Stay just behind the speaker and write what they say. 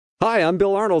Hi, I'm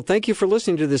Bill Arnold. Thank you for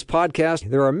listening to this podcast.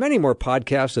 There are many more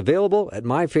podcasts available at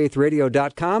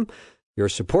myfaithradio.com. Your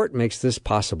support makes this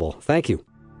possible. Thank you.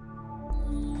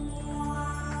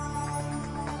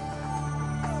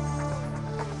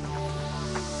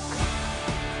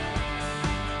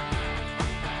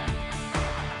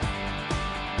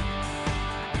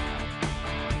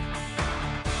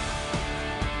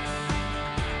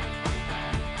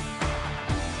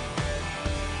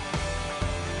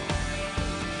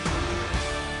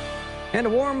 And a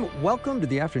warm welcome to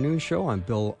the afternoon show. I'm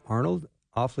Bill Arnold.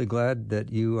 Awfully glad that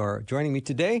you are joining me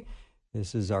today.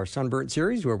 This is our Sunburnt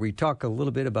series where we talk a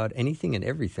little bit about anything and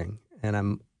everything. And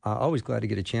I'm always glad to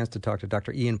get a chance to talk to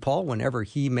Dr. Ian Paul whenever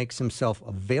he makes himself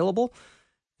available.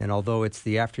 And although it's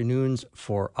the afternoons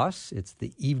for us, it's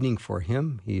the evening for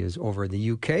him. He is over in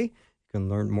the UK. You can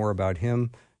learn more about him.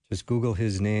 Just Google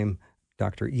his name,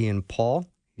 Dr. Ian Paul.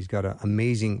 He's got an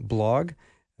amazing blog.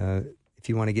 If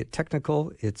you want to get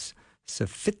technical, it's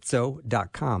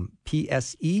Sephizo.com,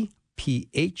 Sephizo.com.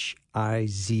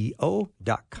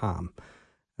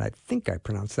 I think I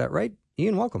pronounced that right.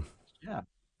 Ian, welcome. Yeah.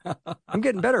 I'm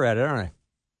getting better at it, aren't I?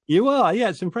 You are. Yeah,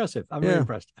 it's impressive. I'm very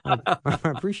impressed. I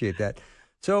appreciate that.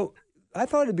 So I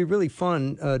thought it'd be really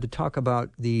fun to talk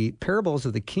about the parables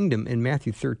of the kingdom in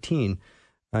Matthew 13.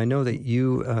 I know that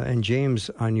you and James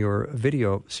on your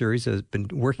video series has been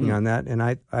working on that, and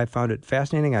I found it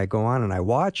fascinating. I go on and I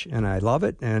watch, and I love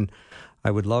it, and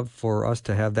I would love for us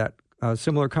to have that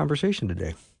similar conversation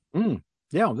today.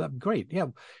 Yeah, that'd be great. Yeah,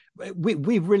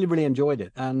 we've really enjoyed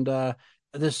it, and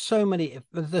there's so many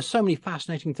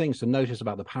fascinating things to notice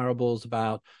about the parables,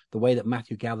 about the way that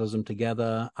Matthew gathers them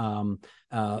together.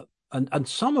 And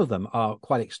some of them are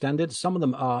quite extended. Some of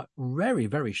them are very,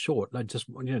 very short. Like just,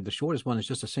 the shortest one is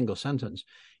just a single sentence,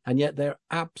 and yet they're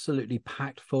absolutely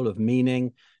packed full of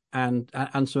meaning and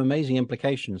some amazing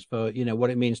implications for what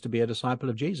it means to be a disciple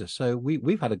of Jesus. So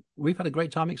we've had a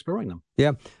great time exploring them.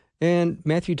 Yeah, and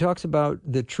Matthew talks about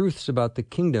the truths about the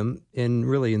kingdom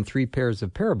in three pairs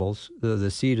of parables: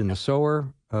 the seed and the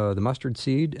sower, the mustard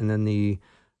seed, and then the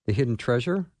hidden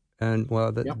treasure. And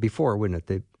before, wouldn't it,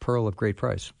 the pearl of great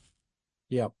price?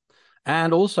 Yeah.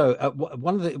 And also,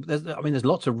 there's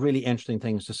lots of really interesting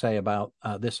things to say about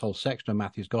this whole section of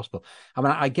Matthew's gospel. I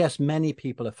mean, I guess many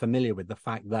people are familiar with the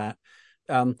fact that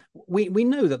we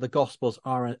know that the gospels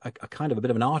are a kind of a bit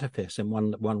of an artifice in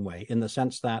one way, in the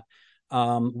sense that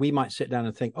we might sit down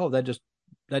and think, oh, they're just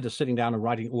sitting down and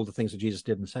writing all the things that Jesus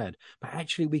did and said. But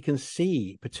actually, we can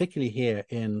see, particularly here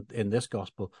in this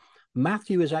gospel,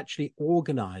 Matthew is actually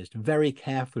organized very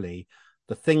carefully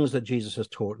the things that Jesus has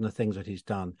taught and the things that he's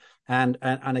done. And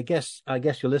I guess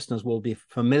your listeners will be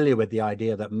familiar with the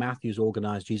idea that Matthew's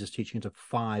organized Jesus' teaching into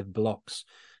 5 blocks.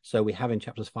 So we have in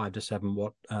chapters 5 to 7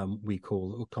 what we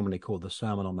commonly call the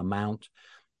Sermon on the Mount.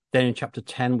 Then in chapter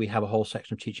 10, we have a whole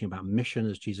section of teaching about mission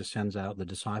as Jesus sends out the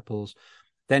disciples.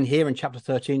 Then here in chapter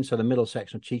 13, so the middle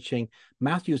section of teaching,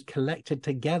 Matthew's collected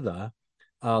together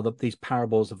these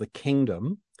parables of the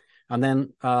kingdom. And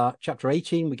then chapter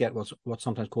 18, we get what's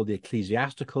sometimes called the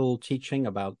ecclesiastical teaching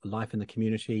about life in the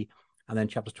community. And then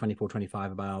chapters 24,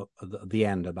 25 about the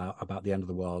end, about the end of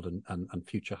the world and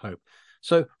future hope.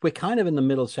 So we're kind of in the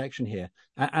middle section here.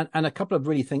 And a couple of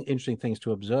really interesting things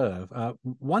to observe.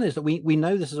 One is that we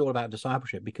know this is all about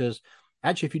discipleship, because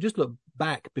actually, if you just look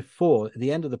back before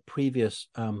the end of the previous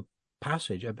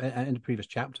passage, in the previous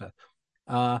chapter,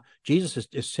 Jesus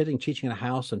is sitting teaching in a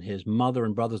house, and his mother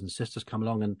and brothers and sisters come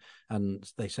along and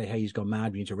they say, hey, he's gone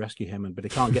mad, we need to rescue him, but they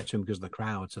can't get to him because of the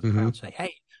crowd. So the crowd say,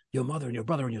 hey, your mother and your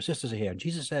brother and your sisters are here. And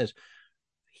Jesus says,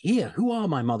 here, who are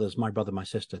my mothers, my brother, my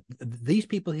sister? These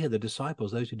people here, the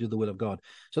disciples, those who do the will of God.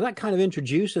 So that kind of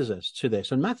introduces us to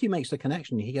this. And Matthew makes the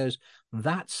connection. He goes,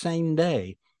 that same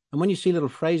day. And when you see little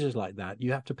phrases like that,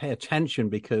 you have to pay attention,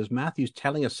 because Matthew's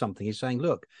telling us something. He's saying,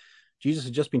 look, Jesus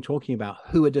has just been talking about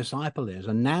who a disciple is,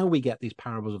 and now we get these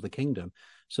parables of the kingdom.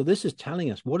 So this is telling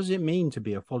us, what does it mean to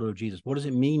be a follower of Jesus? What does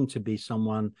it mean to be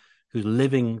someone who's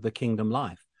living the kingdom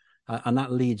life? And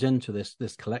that leads into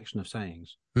this collection of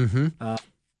sayings. And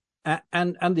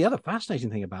the other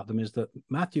fascinating thing about them is that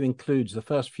Matthew includes, the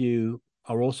first few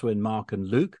are also in Mark and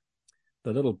Luke,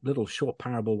 the little short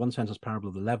parable, one sentence parable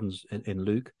of the leavens in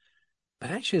Luke. But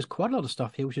actually, there's quite a lot of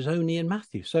stuff here which is only in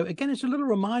Matthew. So again, it's a little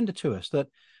reminder to us that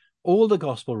all the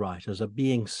gospel writers are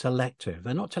being selective.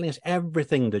 They're not telling us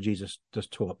everything that Jesus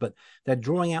just taught, but they're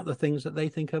drawing out the things that they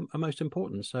think are most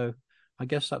important. So I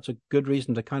guess that's a good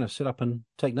reason to kind of sit up and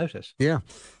take notice. Yeah.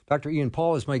 Dr. Ian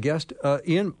Paul is my guest.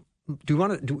 Ian,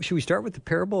 should we start with the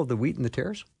parable of the wheat and the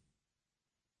tares?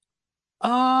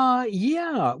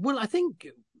 Yeah. Well, I think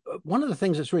one of the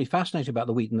things that's really fascinating about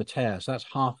the wheat and the tares, that's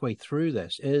halfway through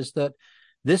this, is that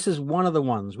this is one of the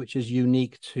ones which is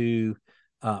unique to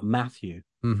Matthew.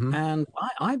 Mm-hmm. And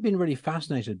I've been really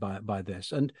fascinated by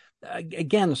this. And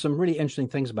again, some really interesting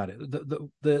things about it.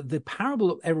 The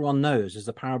parable everyone knows is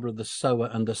the parable of the sower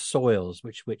and the soils,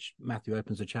 which Matthew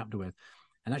opens the chapter with.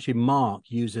 And actually, Mark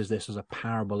uses this as a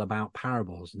parable about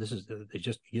parables. And he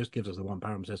just gives us the one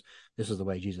parable and says, this is the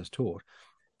way Jesus taught.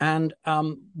 And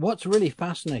what's really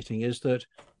fascinating is that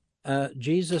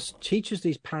Jesus teaches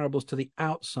these parables to the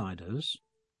outsiders,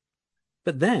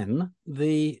 but then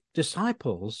the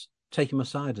disciples take him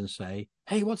aside and say,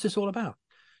 hey, what's this all about?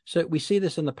 So we see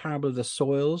this in the parable of the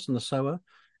soils and the sower,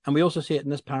 and we also see it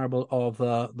in this parable of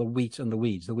the wheat and the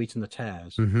weeds, the wheat and the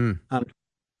tares. Mm-hmm.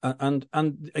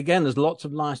 And again, there's lots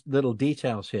of nice little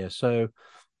details here. So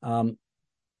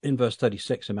in verse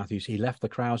 36 in Matthew, he left the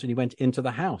crowds and he went into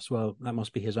the house. Well, that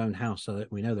must be his own house, so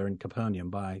that we know they're in Capernaum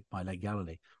by Lake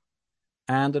Galilee.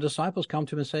 And the disciples come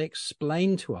to him and say,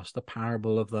 explain to us the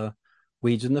parable of the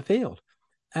weeds in the field.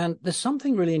 And there's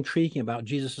something really intriguing about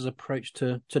Jesus's approach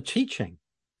to teaching.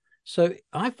 So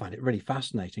I find it really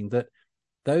fascinating that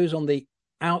those on the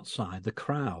outside, the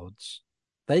crowds,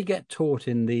 they get taught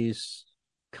in these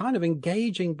kind of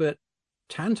engaging but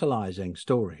tantalizing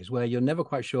stories where you're never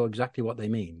quite sure exactly what they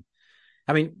mean.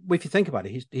 I mean, if you think about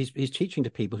it, he's teaching to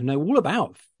people who know all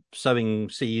about sowing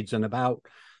seeds and about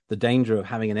the danger of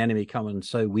having an enemy come and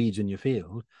sow weeds in your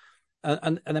field.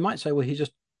 And they might say, well, he's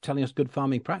just telling us good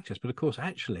farming practice. But of course,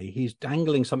 actually, he's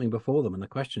dangling something before them. And the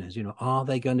question is, are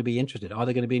they going to be interested? Are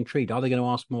they going to be intrigued? Are they going to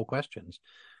ask more questions?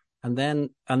 And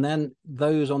then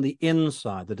those on the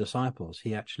inside, the disciples,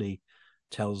 he actually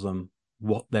tells them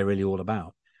what they're really all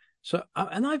about. So,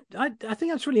 and I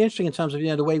think that's really interesting in terms of,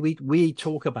 the way we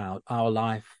talk about our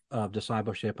life of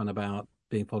discipleship and about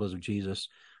being followers of Jesus.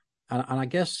 And I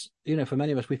guess, for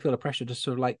many of us, we feel a pressure to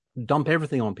sort of like dump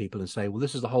everything on people and say, well,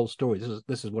 this is the whole story.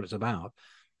 This is what it's about.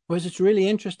 Whereas it's really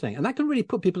interesting, and that can really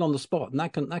put people on the spot, and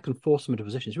that can force them into a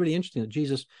position. It's really interesting that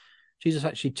Jesus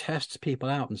actually tests people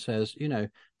out and says, do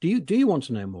you want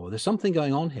to know more? There's something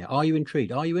going on here. Are you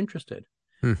intrigued? Are you interested?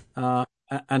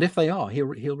 And if they are,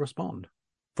 he'll respond.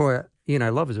 Boy, I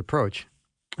love his approach.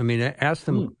 I mean, ask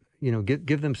them,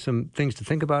 give them some things to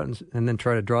think about, and then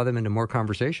try to draw them into more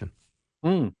conversation.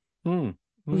 There's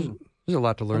a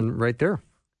lot to learn right there.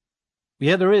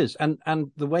 Yeah, there is.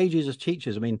 And the way Jesus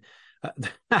teaches, I mean,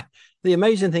 the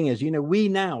amazing thing is, we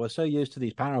now are so used to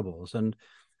these parables, and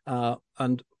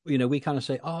we kind of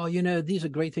say, these are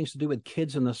great things to do with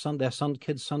kids in their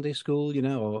kids' Sunday school,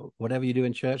 or whatever you do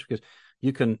in church, because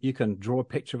you can draw a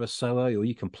picture of a sower, or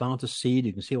you can plant a seed,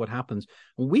 you can see what happens.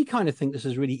 And we kind of think this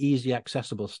is really easy,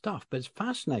 accessible stuff, but it's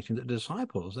fascinating that the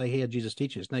disciples, they hear Jesus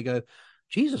teach this and they go,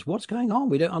 Jesus, what's going on?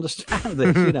 We don't understand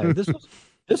this.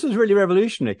 This is really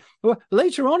revolutionary. Well,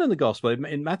 later on in the gospel,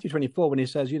 in Matthew 24, when he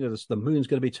says, the moon's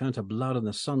going to be turned to blood and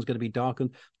the sun's going to be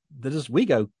darkened, we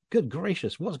go, good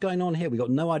gracious, what's going on here? We got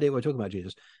no idea what we're talking about,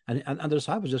 Jesus. And the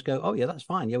disciples just go, oh, yeah, that's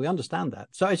fine. Yeah, we understand that.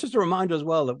 So it's just a reminder as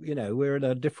well that, we're in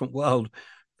a different world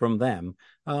from them.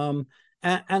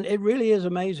 And it really is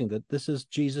amazing that this is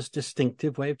Jesus'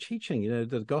 distinctive way of teaching.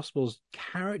 The Gospels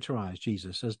characterize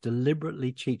Jesus as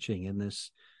deliberately teaching in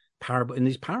this parable, in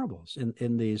these parables,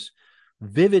 in these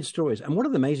vivid stories. And one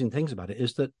of the amazing things about it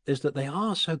is that they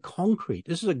are so concrete.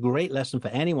 This is a great lesson for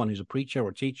anyone who's a preacher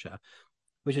or teacher,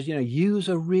 which is, use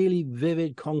a really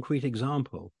vivid, concrete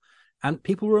example, and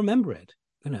people remember it.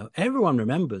 Everyone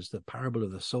remembers the parable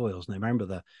of the soils, and they remember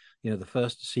the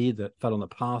first seed that fell on the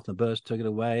path and the birds took it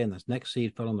away, and the next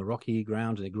seed fell on the rocky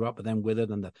ground and it grew up but then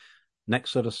withered, and the next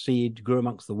sort of seed grew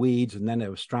amongst the weeds and then they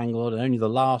were strangled, and only the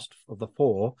last of the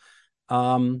four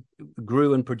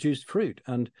grew and produced fruit.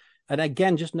 And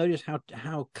again, just notice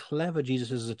how clever Jesus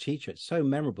is as a teacher. It's so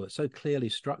memorable. It's so clearly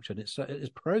structured. It is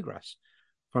progress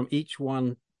from each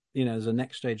one. There's a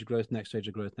next stage of growth, next stage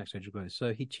of growth, next stage of growth.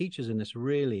 So he teaches in this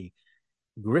really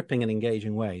gripping and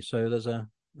engaging way. So there's a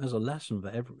lesson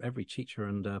for every teacher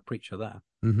and preacher there.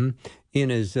 Mm-hmm.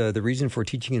 Ian, is the reason for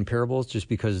teaching in parables just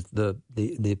because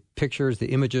the pictures, the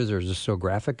images are just so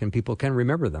graphic and people can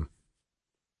remember them?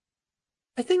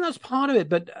 I think that's part of it,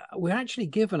 but we're actually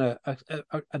given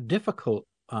a difficult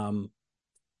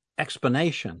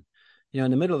explanation. In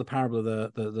the middle of the parable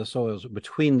of the soils,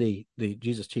 between the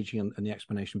Jesus teaching and the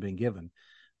explanation being given,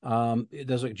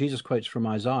 Jesus quotes from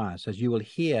Isaiah, says, you will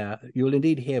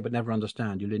indeed hear but never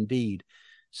understand. You'll indeed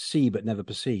see but never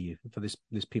perceive, for this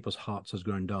people's hearts has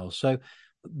grown dull. So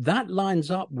that lines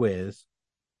up with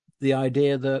the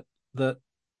idea that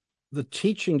the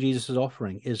teaching Jesus is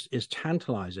offering is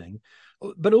tantalizing,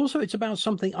 But also it's about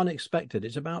something unexpected.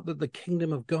 It's about the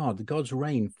kingdom of God, the God's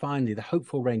reign, finally, the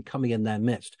hopeful reign coming in their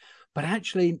midst, but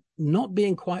actually not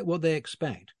being quite what they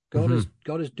expect. God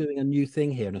is doing a new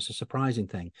thing here, and it's a surprising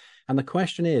thing. And the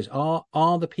question is, are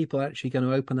the people actually going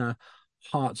to open their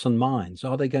hearts and minds?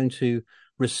 Are they going to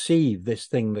receive this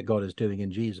thing that God is doing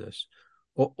in Jesus?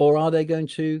 Or are they going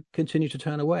to continue to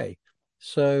turn away?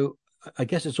 So I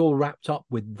guess it's all wrapped up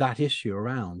with that issue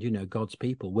around, God's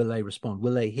people. Will they respond?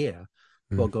 Will they hear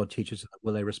what God teaches?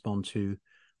 Will they respond to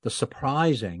the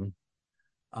surprising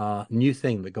new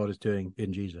thing that God is doing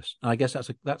in Jesus? And I guess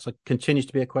that's continues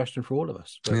to be a question for all of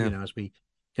us. But as we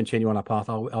continue on our path,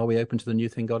 are we open to the new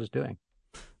thing God is doing?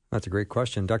 That's a great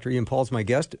question. Dr. Ian Paul is my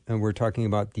guest, and we're talking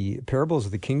about the parables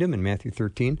of the kingdom in Matthew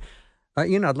 13.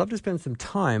 Ian, I'd love to spend some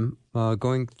time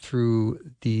going through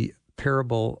the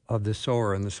parable of the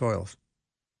sower and the soils.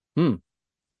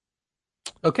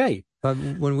 Okay.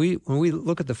 When we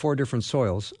look at the 4 different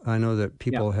soils, I know that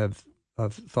people have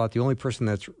thought the only person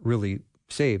that's really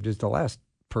saved is the last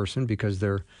person because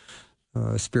they're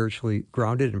spiritually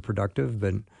grounded and productive.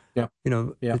 But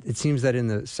it seems that in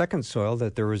the second soil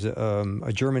that there was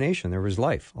a germination, there was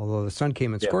life. Although the sun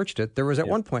came and scorched it, there was at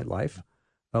one point life.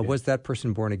 Was that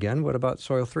person born again? What about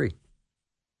soil 3?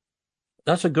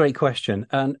 That's a great question.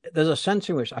 And there's a sense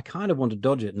in which I kind of want to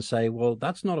dodge it and say, well,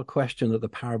 that's not a question that the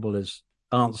parable is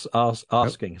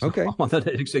asking. It's one that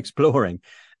it's exploring.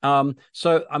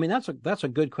 So, I mean, that's a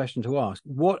good question to ask.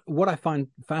 What I find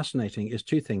fascinating is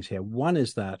 2 things here. One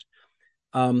is that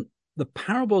the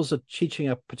parables are teaching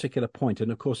a particular point.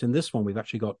 And of course, in this one, we've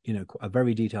actually got, a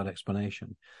very detailed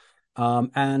explanation.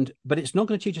 But it's not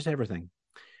going to teach us everything.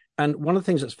 And one of the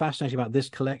things that's fascinating about this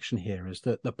collection here is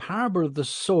that the parable of the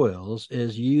soils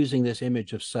is using this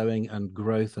image of sowing and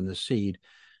growth and the seed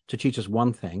to teach us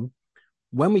one thing.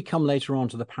 When we come later on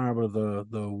to the parable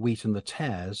of the wheat and the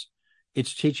tares,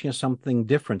 it's teaching us something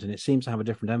different, and it seems to have a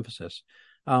different emphasis.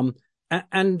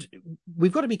 And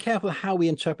we've got to be careful how we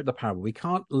interpret the parable. We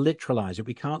can't literalize it.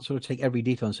 We can't sort of take every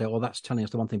detail and say, oh, that's telling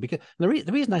us the one thing. Because the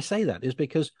reason I say that is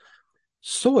because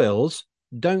soils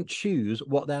don't choose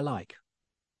what they're like.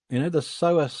 The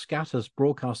sower scatters,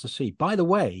 broadcasts the seed. By the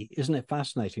way, isn't it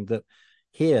fascinating that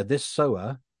here, this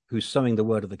sower who's sowing the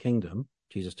word of the kingdom,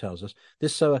 Jesus tells us,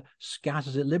 this sower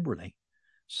scatters it liberally.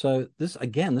 So this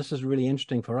is really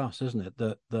interesting for us, isn't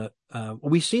it? That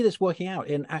we see this working out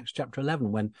in Acts chapter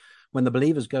 11 when the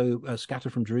believers go scatter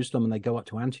from Jerusalem and they go up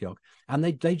to Antioch, and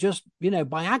they just,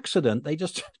 by accident, they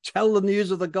just tell the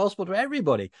news of the gospel to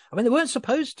everybody. I mean, they weren't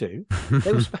supposed to.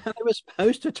 They were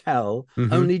supposed to tell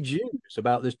only Jews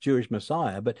about this Jewish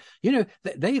Messiah. But,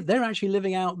 they're actually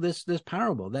living out this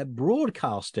parable. They're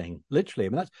broadcasting, literally. I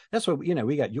mean, that's what,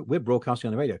 we're broadcasting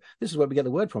on the radio. This is where we get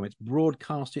the word from. It's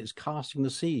broadcasting, it's casting the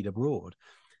seed abroad.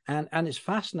 And it's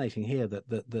fascinating here that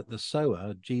the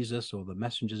sower, Jesus, or the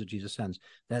messengers that Jesus sends,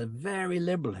 they're very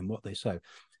liberal in what they sow.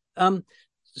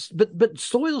 But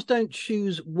soils don't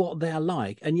choose what they're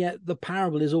like, and yet the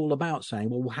parable is all about saying,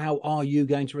 well, how are you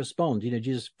going to respond?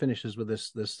 Jesus finishes with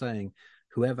this saying,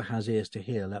 whoever has ears to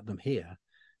hear, let them hear.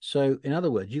 So, in other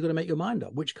words, you've got to make your mind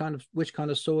up. Which kind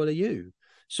of soil are you?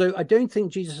 So I don't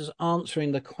think Jesus is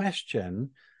answering the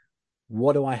question,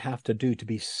 what do I have to do to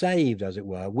be saved, as it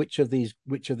were? Which of these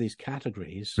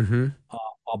categories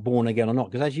are born again or not?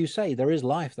 Because as you say, there is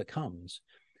life that comes.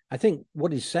 I think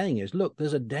what he's saying is, look,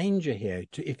 there's a danger here.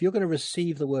 If you're going to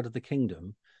receive the word of the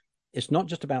kingdom, it's not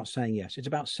just about saying yes. It's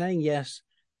about saying yes,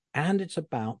 and it's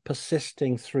about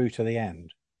persisting through to the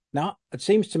end. Now, it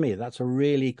seems to me that's a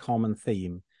really common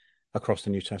theme across the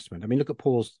New Testament. I mean, look at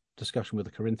Paul's discussion with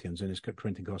the Corinthians in his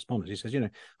Corinthian correspondence. He says,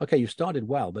 okay, you started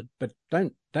well, but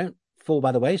don't fall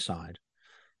by the wayside.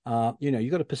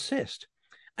 You've got to persist.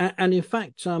 And in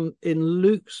fact, in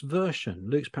Luke's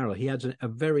parable, he adds a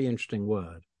very interesting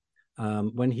word.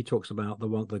 When he talks about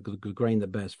the grain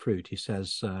that bears fruit, he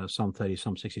says, some 30,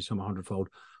 some 60, some 100-fold,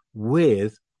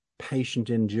 with patient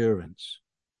endurance.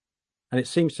 And it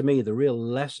seems to me the real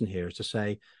lesson here is to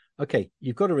say, okay,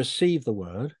 you've got to receive the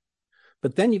word,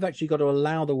 but then you've actually got to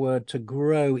allow the word to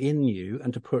grow in you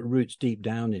and to put roots deep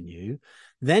down in you.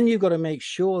 Then you've got to make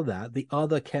sure that the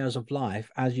other cares of life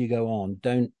as you go on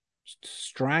don't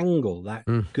strangle that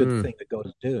good thing that God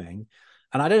is doing.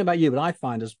 And I don't know about you, but I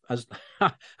find as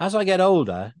I get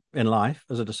older in life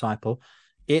as a disciple,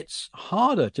 it's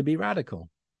harder to be radical.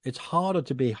 It's harder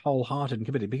to be wholehearted and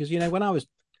committed because, when I was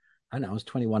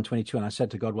 21, 22, and I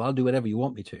said to God, well, I'll do whatever you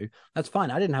want me to. That's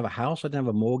fine. I didn't have a house. I didn't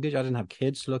have a mortgage. I didn't have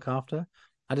kids to look after.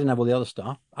 I didn't have all the other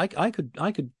stuff. I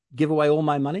could give away all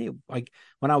my money.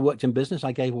 When I worked in business,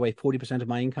 I gave away 40% of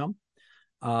my income.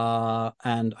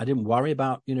 and I didn't worry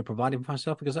about providing for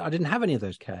myself because I didn't have any of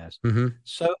those cares. Mm-hmm.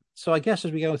 So I guess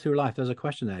as we go through life, there's a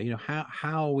question there.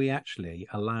 How are we actually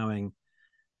allowing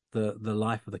the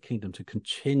life of the kingdom to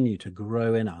continue to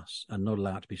grow in us and not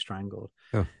allow it to be strangled?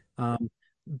 Yeah.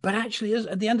 But actually,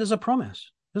 at the end, there's a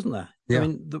promise, isn't there? Yeah. I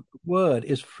mean, the word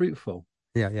is fruitful.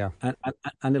 Yeah.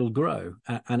 And it'll grow,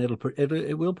 and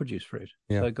it will produce fruit.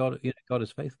 Yeah. So God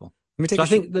is faithful. Let me take so I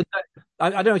think that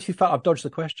I don't know if you felt I've dodged the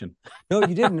question. No,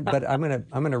 you didn't, but I'm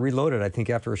gonna reload it, I think,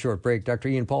 after a short break. Dr.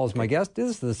 Ian Paul is my guest. This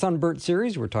is the Sunburnt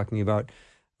series. We're talking about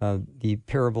the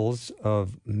parables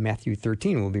of Matthew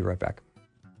 13. We'll be right back.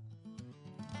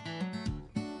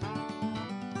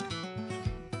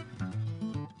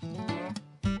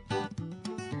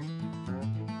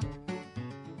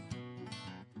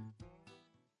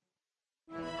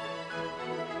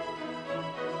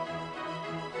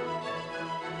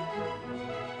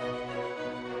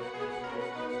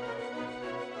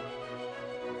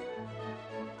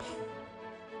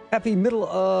 Happy middle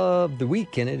of the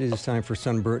week, and it is time for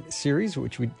Sunburnt series,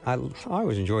 which I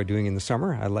always enjoy doing in the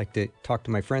summer. I like to talk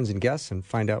to my friends and guests and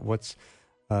find out what's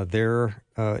their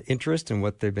interest and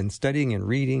what they've been studying and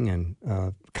reading and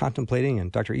contemplating.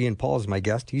 And Dr. Ian Paul is my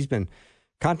guest. He's been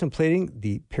contemplating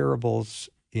the parables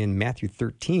in Matthew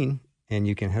 13, and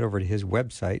you can head over to his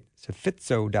website,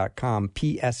 sephizo.com,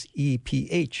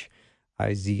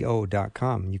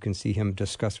 PSEPHIZO.com. You can see him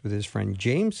discuss with his friend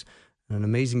James. An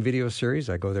amazing video series.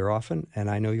 I go there often, and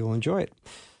I know you'll enjoy it.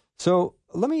 So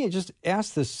let me just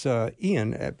ask this,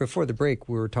 Ian. Before the break,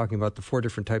 we were talking about the 4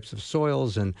 different types of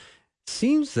soils, and it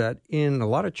seems that in a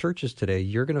lot of churches today,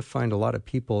 you're going to find a lot of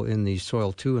people in the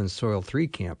soil 2 and soil 3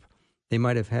 camp. They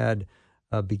might have had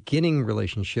a beginning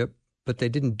relationship, but they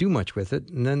didn't do much with it.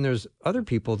 And then there's other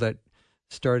people that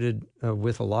started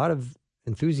with a lot of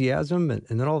enthusiasm, and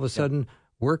then all of a sudden,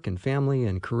 work and family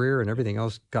and career and everything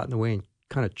else got in the way and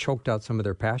kind of choked out some of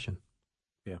their passion.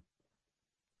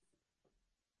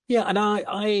 Yeah, and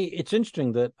I it's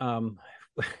interesting that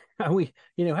we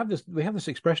have this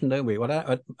expression, don't we?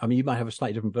 I mean, you might have a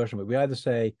slightly different version, but we either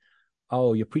say,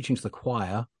 "Oh, you're preaching to the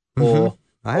choir," or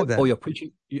I have that. or you're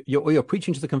preaching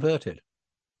to the converted.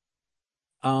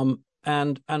 And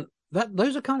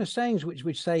those are kind of sayings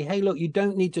which say, "Hey, look, you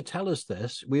don't need to tell us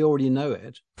this; we already know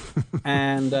it,"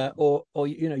 and or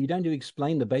you don't need to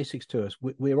explain the basics to us.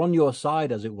 We're on your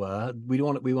side, as it were. We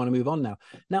want to move on now.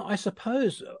 Now, I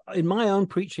suppose in my own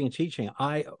preaching and teaching,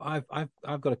 I've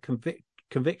got a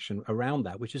conviction around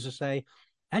that, which is to say,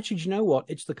 actually, do you know what?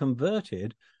 It's the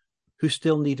converted who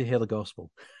still need to hear the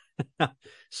gospel.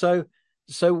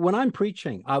 So when I'm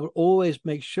preaching, I will always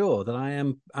make sure that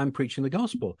I'm preaching the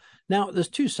gospel. Now, there's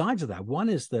 2 sides of that. One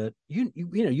is that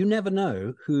you never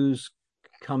know who's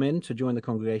come in to join the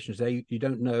congregation today. You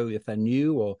don't know if they're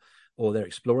new or they're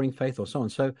exploring faith or so on.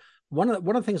 So one of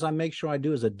the things I make sure I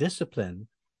do as a discipline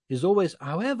is always,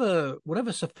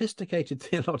 whatever sophisticated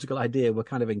theological idea we're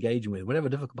kind of engaging with, whatever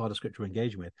difficult part of Scripture we're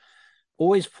engaging with,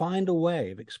 always find a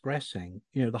way of expressing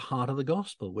the heart of the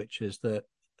gospel, which is that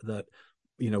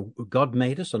God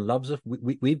made us and loves us.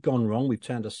 We've gone wrong. We've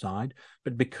turned aside.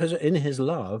 But because in his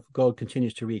love, God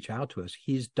continues to reach out to us.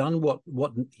 He's done what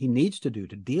he needs to do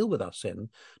to deal with our sin,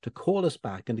 to call us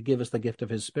back and to give us the gift of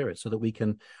his Spirit so that we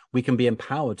can be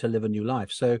empowered to live a new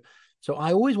life. So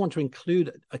I always want to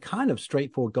include a kind of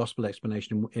straightforward gospel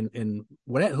explanation in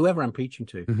whoever I'm preaching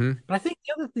to. Mm-hmm. But I think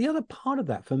the other part of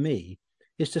that for me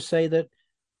is to say that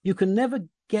you can never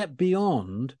get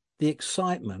beyond the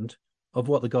excitement of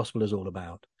what the gospel is all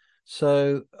about.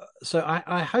 So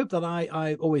I hope that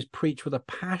I always preach with a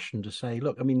passion to say,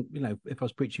 look, I mean, if I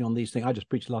was preaching on these things, I just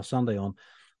preached last Sunday on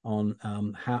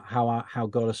how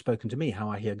God has spoken to me, how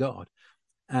I hear God.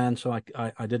 And so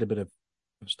I did a bit of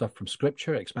stuff from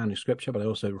Scripture, expanding Scripture, but I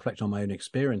also reflect on my own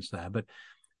experience there. But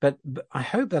I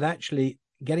hope that actually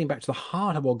getting back to the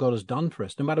heart of what God has done for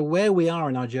us, no matter where we are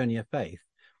in our journey of faith,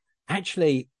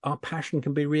 actually our passion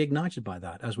can be reignited by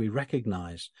that as we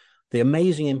recognize the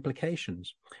amazing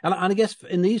implications. And I guess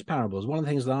in these parables, one of the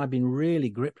things that I've been really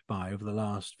gripped by over the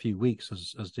last few weeks,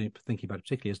 as thinking about it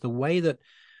particularly, is the way that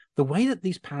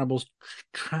these parables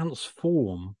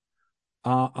transform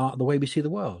the way we see the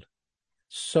world.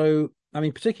 So, I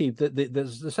mean, particularly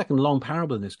there's the second long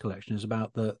parable in this collection is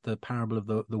about the parable of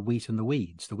the wheat and the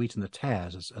weeds, the wheat and the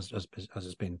tares, as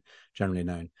has been generally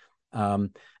known.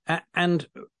 And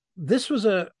this was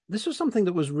something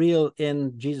that was real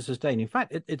in Jesus's day. And in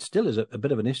fact, it still is a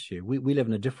bit of an issue. We live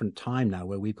in a different time now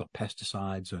where we've got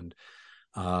pesticides and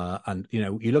And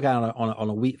you look out on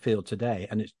a wheat field today,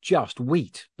 and it's just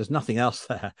wheat. There's nothing else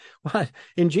there. Well,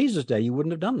 in Jesus' day, you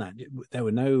wouldn't have done that. There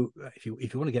were no. If you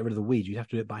want to get rid of the weeds, you'd have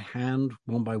to do it by hand,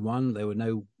 one by one. There were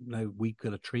no weed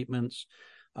killer treatments.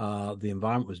 The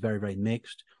environment was very, very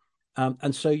mixed.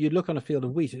 And so you'd look on a field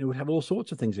of wheat, and it would have all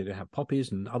sorts of things. It would have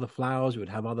poppies and other flowers. It would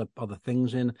have other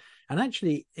things in, and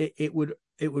actually, it would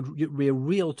be a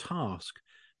real task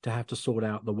to have to sort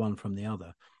out the one from the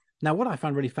other. Now, what I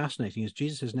find really fascinating is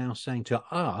Jesus is now saying to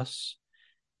us,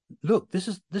 "Look, this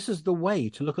is the way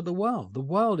to look at the world. The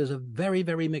world is a very,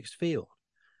 very mixed field,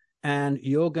 and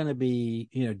you're going to be,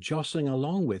 jostling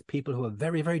along with people who are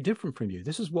very, very different from you.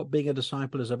 This is what being a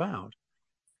disciple is about."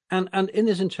 And in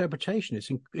his interpretation,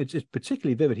 it's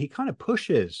particularly vivid. He kind of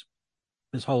pushes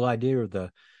this whole idea of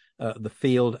the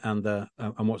field and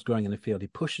what's growing in the field. He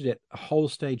pushes it a whole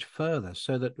stage further,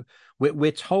 so that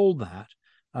we're told that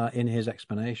in his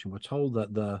explanation, we're told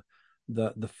that the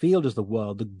field is the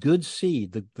world. The good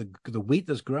seed, the wheat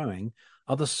that's growing,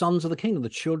 are the sons of the kingdom, the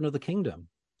children of the kingdom.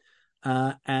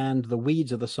 And the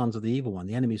weeds are the sons of the evil one.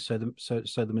 The enemies sow them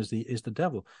is the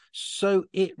devil. So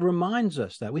it reminds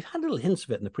us that we've had little hints of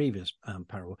it in the previous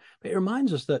parable, but it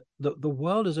reminds us that the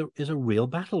world is a real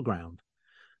battleground.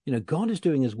 God is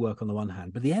doing his work on the one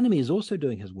hand, but the enemy is also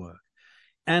doing his work.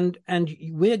 And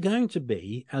we're going to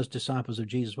be, as disciples of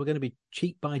Jesus, we're going to be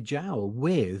cheek by jowl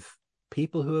with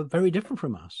people who are very different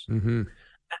from us. Mm-hmm.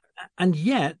 And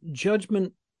yet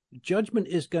judgment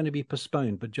is going to be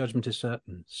postponed, but judgment is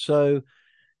certain. So,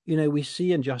 we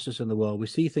see injustice in the world. We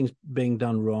see things being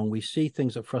done wrong. We see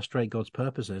things that frustrate God's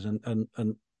purposes, and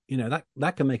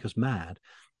that can make us mad.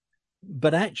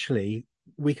 But actually,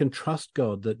 we can trust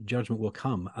God that judgment will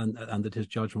come, and that his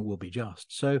judgment will be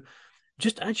just. So,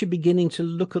 just actually beginning to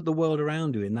look at the world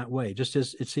around you in that way, just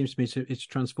as it seems to me, it's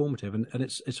transformative, and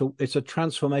it's a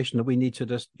transformation that we need to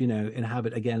just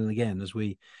inhabit again and again as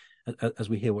we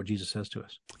hear what Jesus says to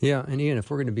us. Yeah, and Ian, if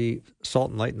we're going to be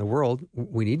salt and light in the world,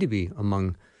 we need to be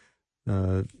among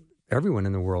everyone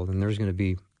in the world, and there's going to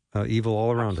be evil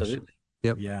all around us.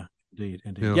 Yep. Yeah, indeed.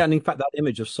 Yeah, and in fact, that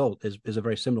image of salt is a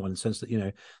very similar one in the sense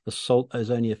that the salt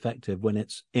is only effective when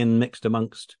it's mixed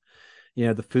amongst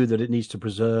the food that it needs to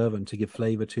preserve and to give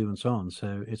flavor to, and so on.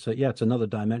 So it's another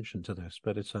dimension to this,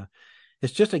 but it's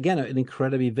just, again, an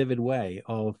incredibly vivid way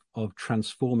of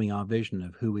transforming our vision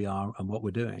of who we are and what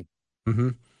we're doing.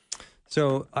 Mm-hmm.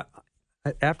 So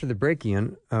after the break,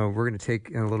 Ian, we're going to take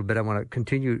in a little bit. I want to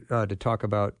continue to talk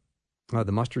about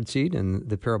the mustard seed and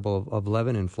the parable of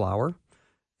leaven and flour,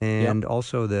 and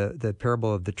also the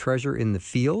parable of the treasure in the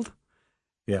field.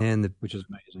 Yeah, and which is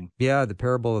amazing. Yeah, the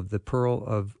parable of the pearl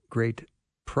of great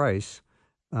price.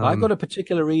 I've got a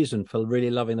particular reason for really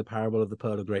loving the parable of the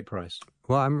pearl of great price.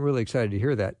 Well, I'm really excited to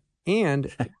hear that.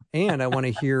 And I want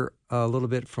to hear a little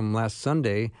bit from last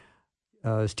Sunday's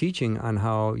teaching on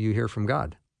how you hear from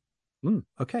God.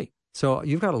 Okay. So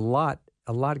you've got a lot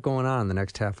going on in the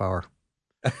next half hour.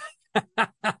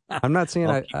 I'm not saying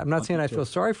I feel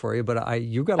sorry for you, but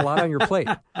you've got a lot on your plate.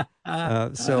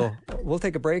 So we'll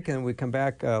take a break, and we come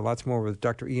back lots more with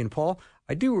Dr. Ian Paul.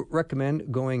 I do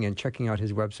recommend going and checking out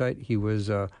his website. He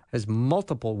has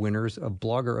multiple winners of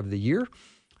Blogger of the Year.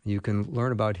 You can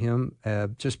learn about him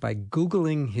just by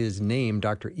Googling his name,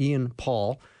 Dr. Ian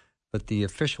Paul. But the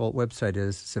official website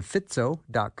is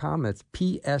Sephizo.com. That's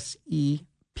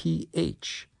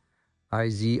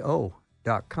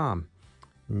PSEPHIZO.com.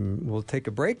 We'll take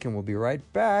a break, and we'll be right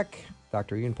back.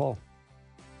 Dr. Ian Paul.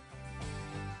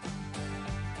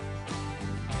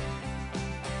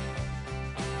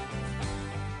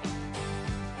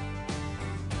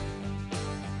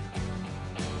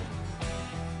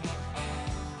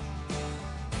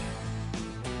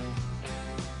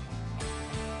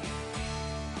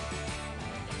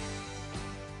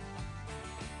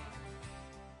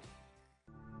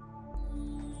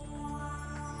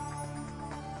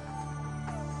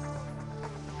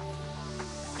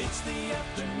 It's the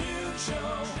afternoon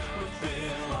show with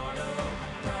Bill Arno.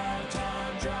 Prime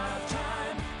time, drive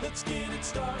time. Let's get it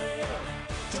started.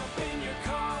 Jump in your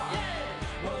car.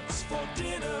 Yeah. What's for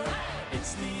dinner? Hey.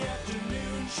 It's the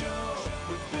afternoon show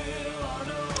with Bill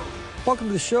Arno. Welcome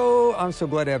to the show. I'm so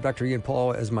glad to have Dr. Ian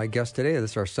Paul as my guest today.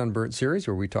 This is our Sunburnt series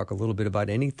where we talk a little bit about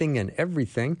anything and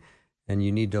everything. And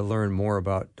you need to learn more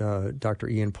about Dr.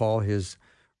 Ian Paul. His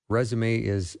resume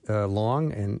is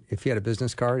long, and if he had a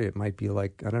business card, it might be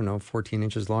 14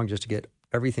 inches long just to get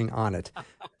everything on it,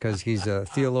 because he's a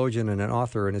theologian and an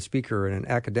author and a speaker and an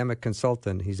academic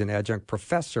consultant. He's an adjunct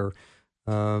professor,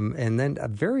 and then a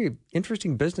very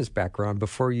interesting business background.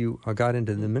 Before you got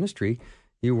into the ministry,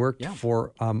 you worked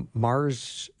for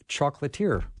Mars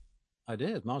Chocolatier. I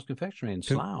did, Mars Confectionery in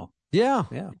Slough. Yeah,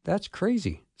 Yeah. that's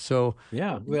crazy. So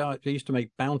Yeah, well, they used to make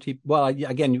bounty. Well,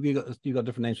 again, you got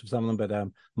different names for some of them,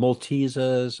 but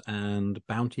Maltesers and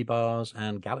Bounty Bars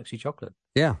and Galaxy Chocolate.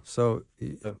 yeah, so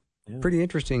So, yeah. pretty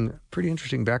interesting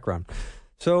background.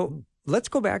 So let's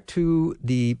go back to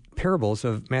the parables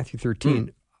of Matthew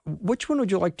 13. Which one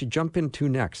would you like to jump into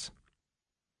next?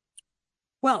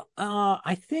 Well,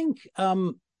 I think let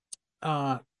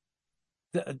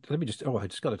me just. Oh, I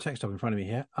just got a text up in front of me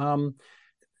here.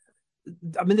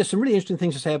 I mean, there's some really interesting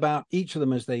things to say about each of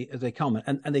them as they come,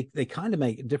 and they kind of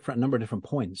make a number of different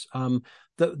points.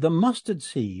 The mustard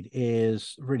seed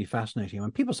is really fascinating.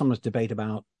 When people sometimes debate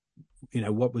about,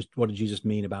 what did Jesus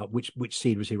mean about which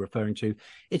seed was he referring to?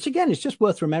 It's just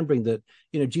worth remembering that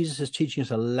Jesus is teaching us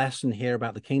a lesson here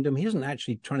about the kingdom. He isn't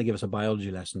actually trying to give us a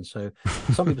biology lesson. So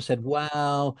some people said,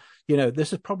 well,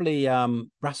 this is probably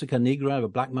Brassica nigra, a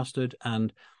black mustard,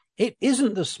 and it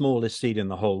isn't the smallest seed in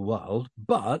the whole world,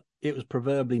 but it was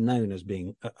proverbially known as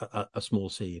being a small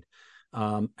seed.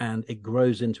 And it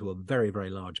grows into a very, very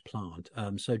large plant.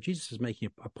 So Jesus is making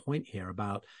a point here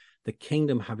about the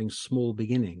kingdom having small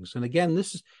beginnings. And again,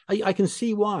 I can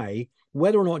see why,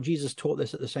 whether or not Jesus taught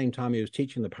this at the same time he was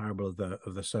teaching the parable of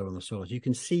the sower and the soils, you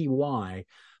can see why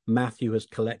Matthew has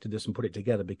collected this and put it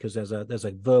together, because there's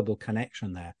a verbal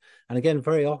connection there. And again,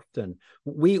 very often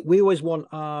we always want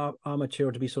our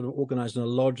material to be sort of organized in a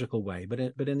logical way, but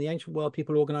in the ancient world,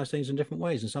 people organize things in different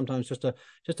ways, and sometimes just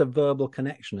a verbal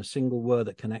connection, a single word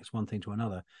that connects one thing to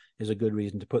another, is a good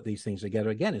reason to put these things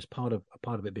together. Again, it's part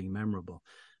of it being memorable.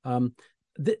 I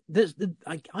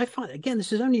find, again,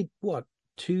 this is only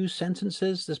 2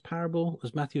 sentences, this parable,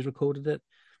 as Matthew's recorded it,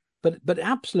 but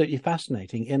absolutely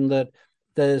fascinating in that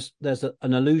there's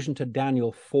an allusion to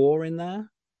Daniel 4 in there.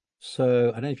 So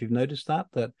I don't know if you've noticed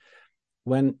that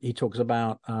when he talks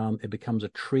about it becomes a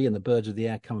tree and the birds of the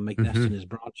air come and make nests in his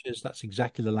branches, that's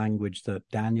exactly the language that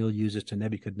Daniel uses to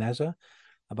Nebuchadnezzar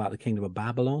about the kingdom of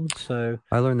Babylon. So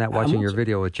I learned that watching your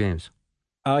video with James.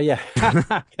 Oh, yeah.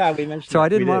 Yeah, we mentioned. So I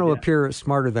didn't want to appear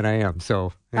smarter than I am.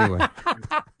 So anyway.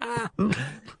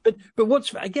 But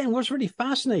what's really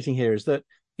fascinating here is that,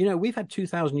 we've had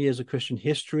 2,000 years of Christian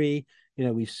history.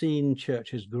 We've seen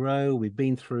churches grow. We've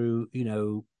been through,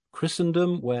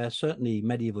 Christendom, where certainly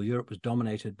medieval Europe was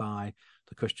dominated by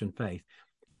the Christian faith.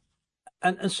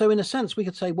 And so in a sense, we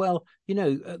could say, well,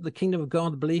 the kingdom of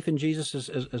God, the belief in Jesus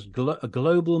as a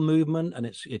global movement, and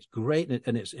it's great,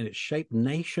 and it's shaped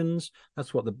nations.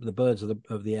 That's what the birds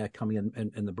of the air coming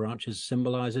in the branches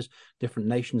symbolizes, different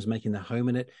nations making their home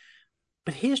in it.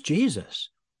 But here's Jesus.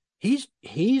 He's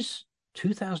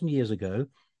 2,000 years ago.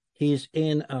 He's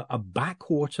in a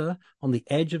backwater on the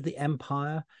edge of the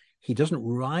empire. He doesn't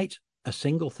write a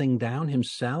single thing down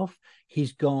himself.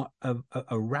 He's got a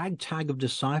ragtag of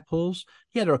disciples.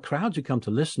 Yeah, there are crowds who come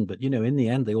to listen, but, in the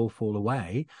end, they all fall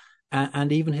away.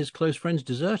 And even his close friends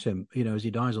desert him, as he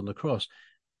dies on the cross.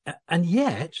 And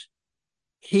yet,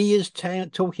 he is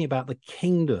talking about the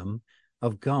kingdom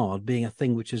of God being a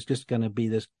thing which is just going to be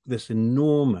this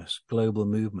enormous global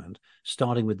movement,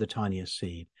 starting with the tiniest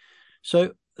seed.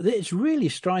 So it's really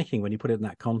striking when you put it in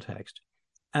that context.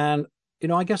 And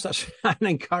I guess that's an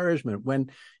encouragement when,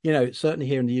 certainly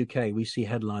here in the UK, we see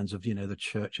headlines of, the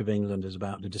Church of England is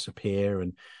about to disappear,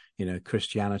 and,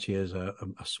 Christianity is a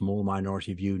small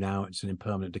minority view now. It's an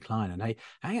impermanent decline. And hey,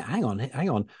 hang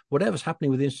on. Whatever's happening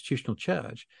with the institutional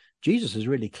church, Jesus is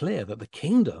really clear that the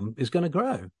kingdom is going to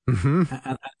grow,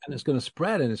 and it's going to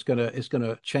spread, and it's going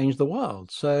to change the world.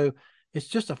 So it's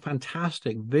just a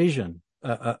fantastic vision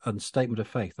and statement of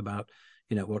faith about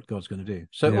what God's going to do.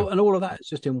 So, yeah. And all of that is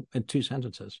just in 2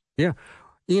 sentences. Yeah.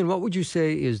 Ian, what would you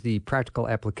say is the practical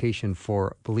application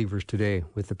for believers today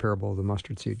with the parable of the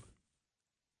mustard seed?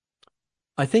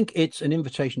 I think it's an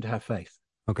invitation to have faith.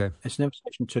 Okay. It's an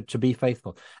invitation to be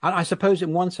faithful. And I suppose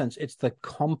in one sense, it's the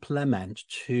complement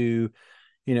to,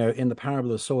 in the parable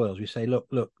of the soils, we say,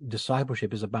 look,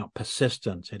 discipleship is about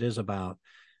persistence. It is about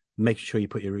making sure you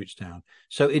put your roots down.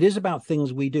 So it is about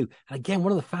things we do. And again,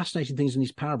 one of the fascinating things in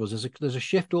these parables is there's a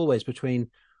shift always between,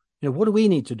 what do we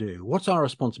need to do? What's our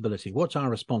responsibility? What's our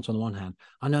response on the one hand?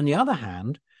 And on the other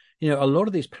hand, a lot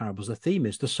of these parables, the theme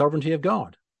is the sovereignty of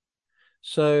God.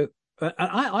 So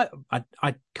I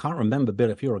can't remember,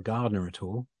 Bill, if you're a gardener at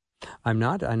all. I'm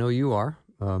not. I know you are.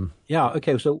 Yeah.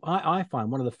 Okay. So I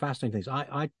find one of the fascinating things,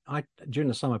 I during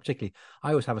the summer particularly,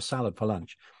 I always have a salad for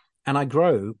lunch. And I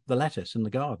grow the lettuce in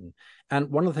the garden. And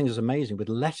one of the things that's amazing with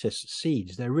lettuce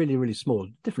seeds, they're really, really small.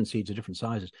 Different seeds are different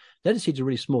sizes. Lettuce seeds are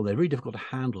really small. They're really difficult to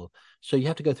handle. So you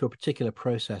have to go through a particular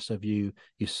process of you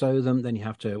sow them, then you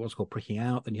have to, what's called pricking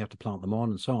out, then you have to plant them on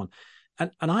and so on.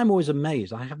 And I'm always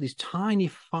amazed. I have these tiny,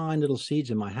 fine little seeds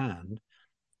in my hand,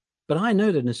 but I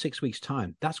know that in 6 weeks'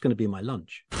 time, that's going to be my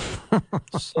lunch.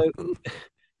 So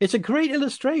it's a great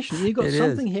illustration. You've got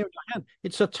something here in your hand.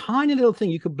 It's a tiny little thing.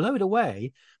 You could blow it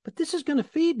away, but this is going to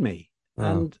feed me.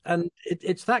 And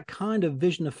it's that kind of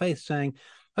vision of faith saying,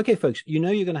 okay, folks, you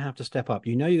know you're going to have to step up.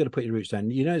 You know you're going to put your roots down.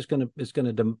 You know it's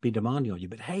going to be demanding on you.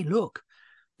 But hey, look,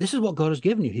 this is what God has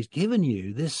given you. He's given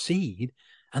you this seed,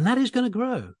 and that is going to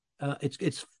grow.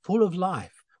 It's full of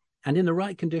life, and in the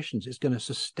right conditions, it's going to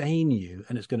sustain you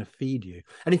and it's going to feed you.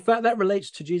 And in fact, that relates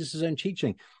to Jesus' own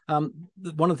teaching. One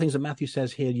of the things that Matthew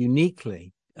says here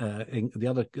uniquely, the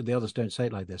others don't say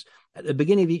it like this. At the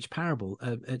beginning of each parable,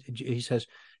 he says,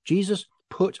 Jesus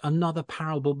put another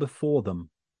parable before them.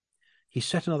 He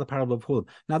set another parable before them.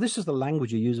 Now, this is the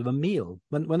language you use of a meal.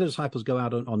 When the disciples go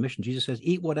out on mission, Jesus says,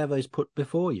 eat whatever is put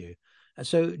before you. And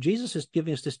so Jesus is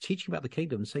giving us this teaching about the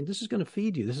kingdom and saying, this is going to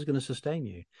feed you. This is going to sustain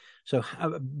you. So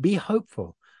be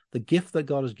hopeful. The gift that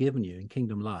God has given you in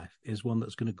kingdom life is one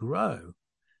that's going to grow,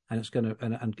 and it's going to,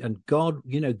 and God,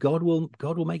 God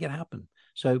will make it happen.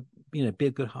 So, be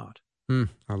a good heart. I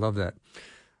love that.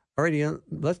 All right, Ian,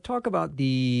 let's talk about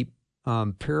the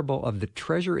parable of the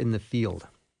treasure in the field.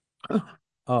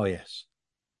 Oh, yes.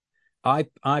 I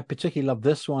particularly love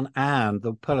this one and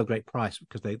the Pearl of Great Price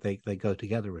because they go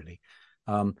together really.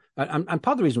 And part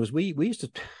of the reason was we used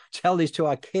to tell these to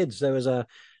our kids. There was a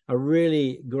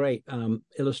really great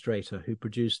illustrator who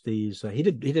produced these. He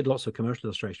did lots of commercial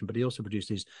illustration, but he also produced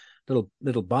these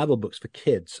little Bible books for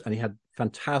kids, and he had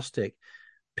fantastic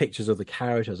pictures of the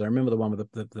characters. I remember the one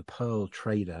with the pearl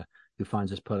trader who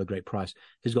finds this pearl of great price.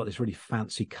 He's got this really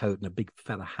fancy coat and a big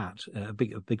feather hat, a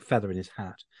big feather in his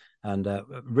hat, and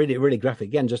really, really graphic.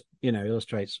 Again, just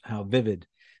illustrates how vivid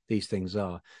these things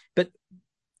are. But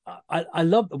I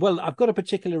love. Well, I've got a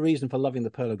particular reason for loving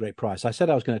the pearl of great price. I said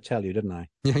I was going to tell you, didn't I?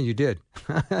 Yeah, you did.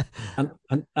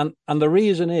 and the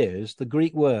reason is the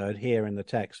Greek word here in the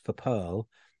text for pearl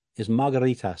is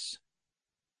margaritas.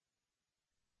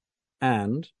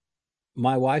 And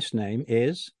my wife's name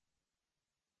is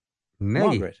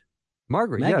Maggie.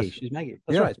 Margaret, Maggie, yes. she's Maggie.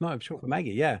 That's right. It's short for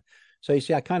Maggie, yeah. So you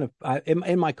see,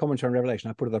 in my commentary on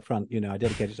Revelation, I put it up front. I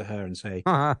dedicate it to her and say,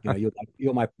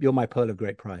 you're my pearl of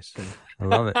great price. So. I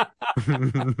love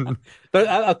it. But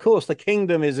of course, the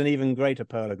kingdom is an even greater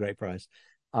pearl of great price.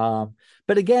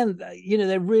 But again,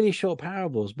 they're really short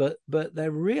parables, but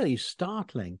they're really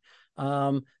startling.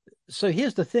 So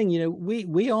here's the thing,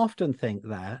 we often think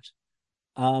that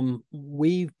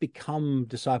we've become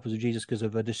disciples of Jesus because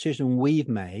of a decision we've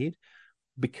made,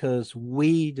 because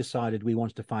we decided we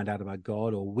wanted to find out about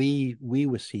God, or we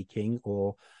were seeking,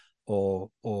 or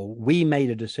we made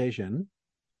a decision.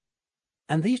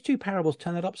 And these two parables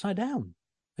turn it upside down.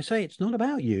 They say it's not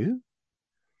about you.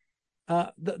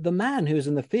 The man who is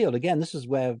in the field, again, this is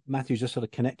where Matthew's just sort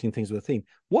of connecting things with the theme.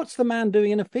 What's the man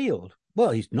doing in a field?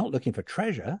 Well, he's not looking for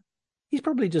treasure. He's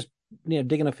probably just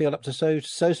digging a field up to sow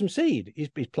some seed. He's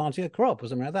planting a crop or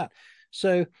something like that.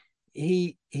 So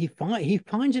he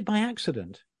finds it by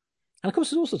accident. And of course,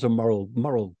 there's all sorts of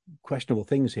moral questionable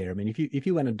things here. I mean, if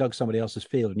you went and dug somebody else's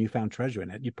field and you found treasure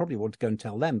in it, you probably want to go and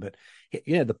tell them. But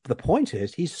the point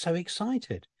is, he's so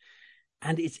excited,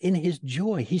 and it's in his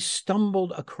joy. He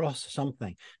stumbled across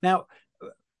something. Now,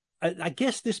 I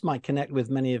guess this might connect with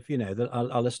many of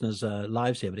our listeners'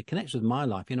 lives here, but it connects with my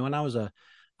life. When I was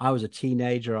a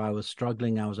teenager, I was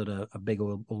struggling. I was at a big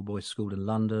all boys school in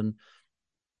London.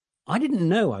 I didn't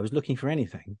know I was looking for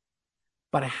anything,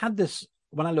 but I had this.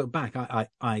 When I look back,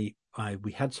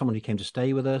 we had someone who came to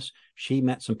stay with us. She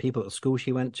met some people at the school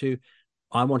she went to.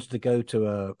 I wanted to go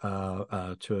to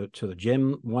the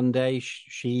gym one day.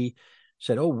 She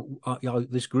said,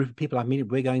 this group of people I've met,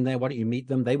 we're going there. Why don't you meet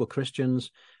them? They were Christians.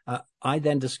 I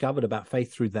then discovered about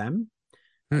faith through them.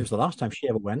 It was the last time she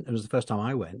ever went. It was the first time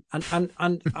I went.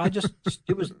 And I just,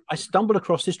 I stumbled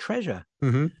across this treasure.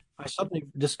 Mm-hmm. I suddenly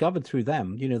discovered through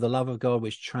them, the love of God,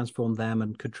 which transformed them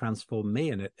and could transform me.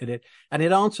 And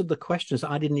it answered the questions that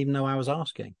I didn't even know I was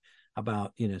asking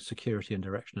about, security and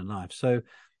direction in life. So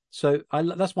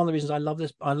that's one of the reasons I love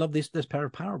this. I love this pair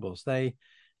of parables.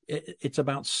 It's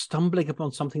about stumbling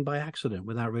upon something by accident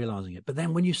without realizing it. But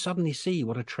then when you suddenly see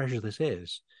what a treasure this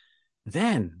is,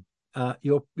 then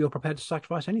you're prepared to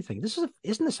sacrifice anything.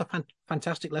 Isn't this a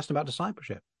fantastic lesson about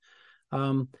discipleship?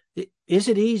 Is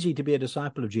it easy to be a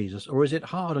disciple of Jesus, or is it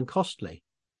hard and costly?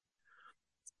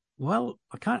 Well,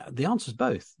 the answer is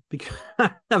both,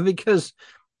 because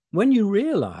when you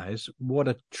realize what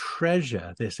a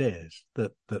treasure this is,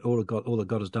 that all that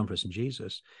God has done for us in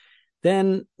Jesus,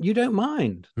 then you don't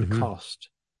mind the cost.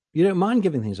 You don't mind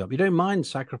giving things up. You don't mind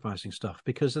sacrificing stuff,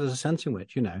 because there's a sense in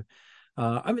which,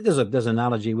 I mean, there's an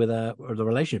analogy with a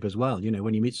relationship as well. You know,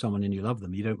 when you meet someone and you love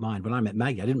them, you don't mind. When I met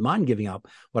Maggie, I didn't mind giving up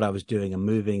what I was doing and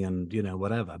moving and, you know,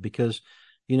 whatever, because,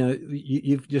 you know,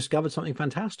 you've discovered something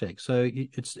fantastic. So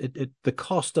the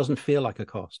cost doesn't feel like a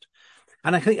cost.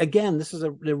 And I think, again, this is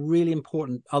a really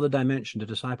important other dimension to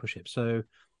discipleship. So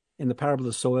in the parable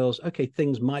of the soils, okay,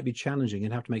 things might be challenging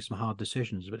and have to make some hard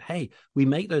decisions. But hey, we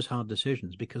make those hard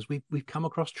decisions because we've come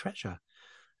across treasure.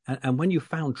 And when you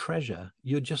found treasure,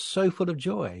 you're just so full of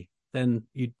joy. Then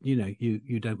you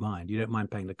don't mind. You don't mind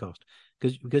paying the cost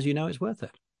because you know it's worth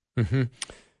it. Mm-hmm.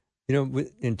 You know,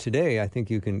 in today, I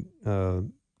think you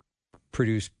can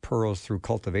produce pearls through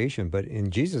cultivation, but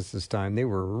in Jesus' time, they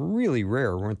were really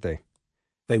rare, weren't they?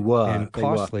 They were. And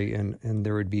costly, and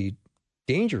there would be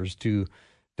dangers to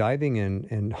diving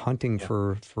and hunting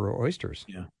for oysters.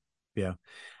 Yeah.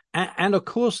 And of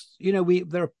course, you know,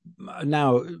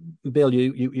 now, Bill,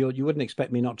 you wouldn't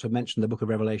expect me not to mention the Book of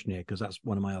Revelation here because that's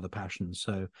one of my other passions.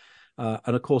 So,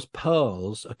 and of course,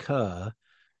 pearls occur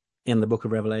in the Book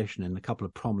of Revelation in a couple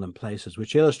of prominent places,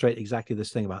 which illustrate exactly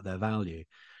this thing about their value.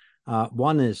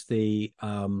 One is the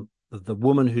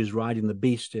woman who's riding the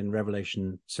beast in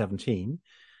Revelation 17,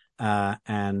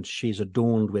 and she's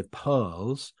adorned with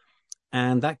pearls.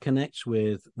 And that connects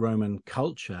with Roman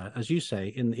culture. As you say,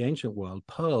 in the ancient world,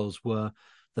 pearls were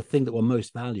the thing that were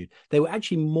most valued. They were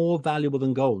actually more valuable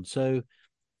than gold. So,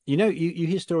 you know, you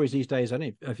hear stories these days, I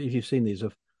don't know if you've seen these,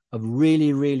 of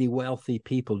really, really wealthy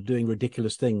people doing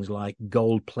ridiculous things like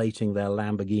gold plating their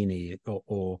Lamborghini,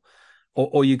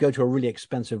 or you go to a really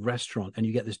expensive restaurant and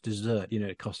you get this dessert, you know,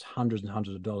 it costs hundreds and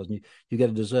hundreds of dollars, and you get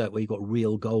a dessert where you've got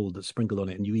real gold that's sprinkled on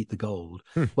it and you eat the gold.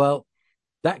 Well,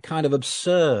 that kind of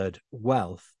absurd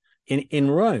wealth in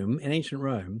Rome, in ancient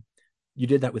Rome, you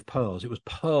did that with pearls. It was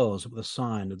pearls that were the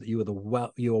sign that you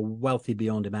were wealthy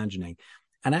beyond imagining.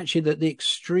 And actually, the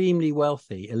extremely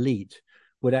wealthy elite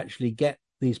would actually get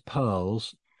these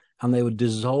pearls and they would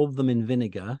dissolve them in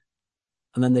vinegar,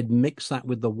 and then they'd mix that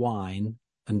with the wine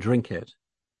and drink it,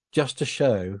 just to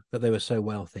show that they were so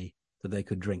wealthy that they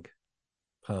could drink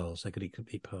pearls. They could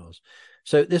eat pearls.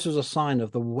 So this was a sign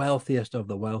of the wealthiest of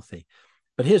the wealthy.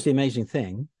 But here's the amazing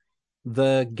thing.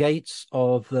 The gates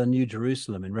of the New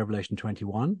Jerusalem in Revelation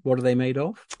 21, what are they made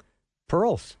of?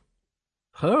 Pearls.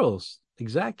 Pearls,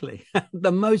 exactly.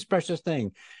 The most precious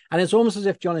thing. And it's almost as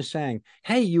if John is saying,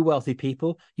 hey, you wealthy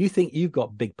people, you think you've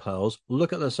got big pearls.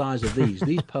 Look at the size of these.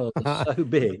 These pearls are so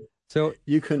big. So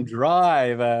you can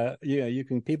drive,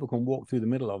 people can walk through the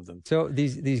middle of them. So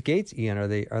these gates, Ian, are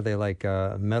they like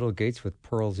metal gates with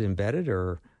pearls embedded,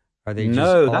 or are they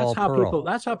just that's how pearl?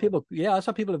 that's how people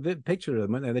have pictured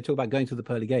them when they talk about going through the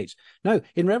pearly gates. No,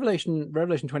 in Revelation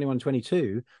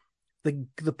 21:22,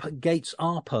 the gates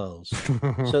are pearls.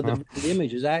 So the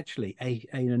image is actually an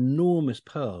enormous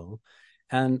pearl,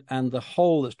 and the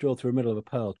hole that's drilled through the middle of a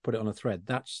pearl to put it on a thread.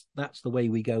 That's the way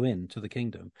we go into the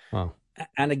kingdom. Wow.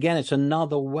 And again, it's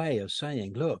another way of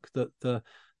saying, look, that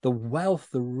the wealth,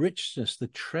 the richness, the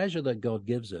treasure that God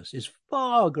gives us is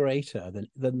far greater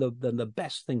than the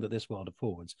best thing that this world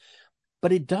affords.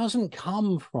 But it doesn't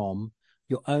come from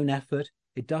your own effort.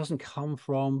 It doesn't come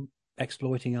from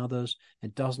exploiting others.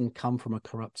 It doesn't come from a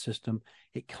corrupt system.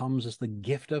 It comes as the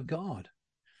gift of God.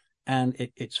 And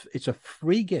it's a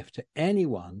free gift to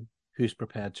anyone who's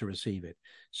prepared to receive it.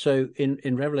 So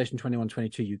in Revelation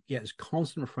 21:22, you get this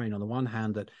constant refrain on the one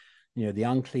hand that, you know, the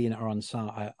unclean are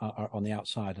on the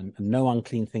outside, and no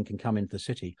unclean thing can come into the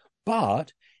city.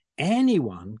 But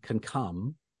anyone can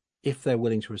come if they're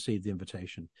willing to receive the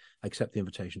invitation, accept the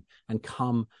invitation, and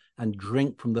come and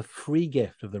drink from the free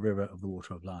gift of the river of the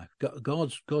water of life.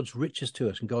 God's riches to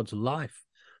us and God's life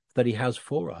that he has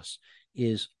for us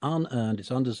is unearned,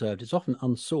 it's undeserved, it's often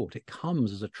unsought. It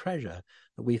comes as a treasure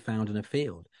that we found in a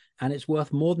field, and it's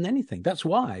worth more than anything. That's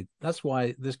why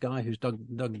this guy who's dug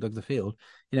the field,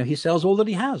 you know, he sells all that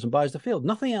he has and buys the field.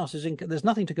 Nothing else there's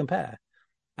nothing to compare.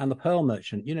 And the pearl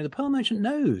merchant, you know, the pearl merchant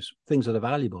knows things that are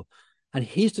valuable, and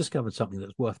he's discovered something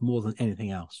that's worth more than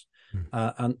anything else.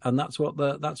 And that's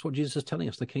what Jesus is telling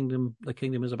us the kingdom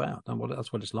is about, and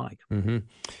that's what it's like. Mm-hmm.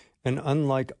 And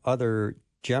unlike other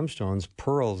gemstones,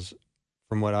 pearls,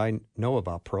 from what I know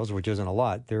about pearls, which isn't a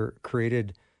lot, they're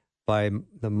created by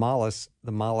the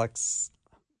mollusks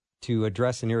to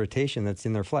address an irritation that's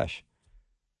in their flesh.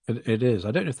 It is.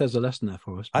 I don't know if there's a lesson there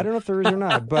for us. But I don't know if there is or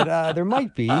not, but there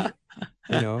might be.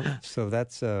 You know, so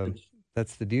that's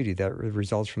the beauty that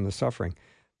results from the suffering.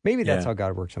 Maybe that's how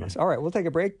God works on us. All right, we'll take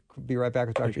a break. We'll be right back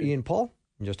with Dr. Ian Paul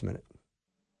in just a minute.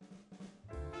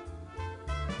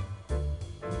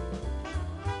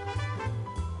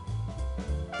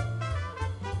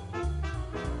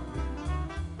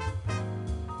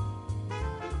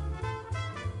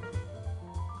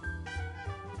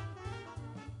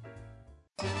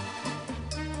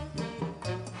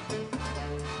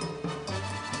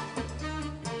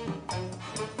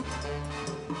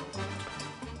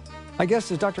 My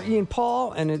guest is Dr. Ian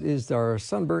Paul, and it is our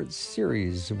Sunburnt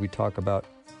series. We talk about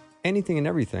anything and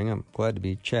everything. I'm glad to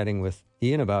be chatting with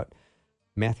Ian about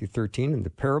Matthew 13 and the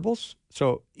parables.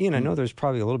 So, Ian, I know there's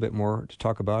probably a little bit more to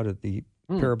talk about at the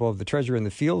parable of the treasure in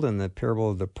the field and the parable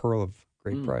of the pearl of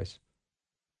great price.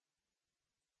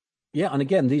 Yeah, and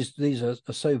again, these are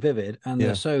so vivid and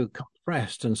they're so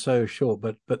compressed and so short,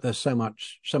 but there's so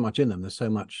much in them. There's so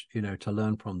much, to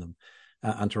learn from them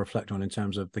and to reflect on in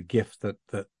terms of the gift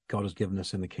that God has given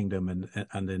us in the kingdom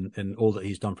and in all that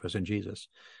He's done for us in Jesus.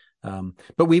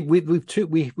 But we've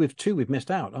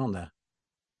missed out, aren't there?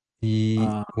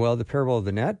 The parable of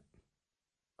the net.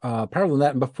 Parable of the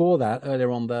net, and before that,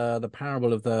 earlier on, the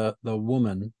parable of the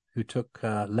woman who took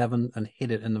leaven and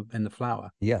hid it in the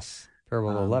flour. Yes.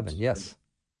 Parable 11, yes.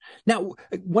 Now,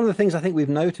 one of the things I think we've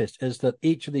noticed is that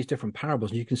each of these different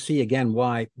parables, and you can see again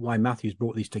why Matthew's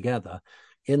brought these together,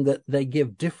 in that they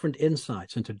give different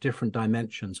insights into different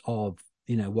dimensions of,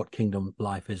 what kingdom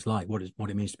life is like, what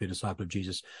it means to be a disciple of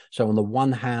Jesus. So on the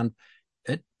one hand,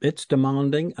 it's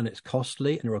demanding and it's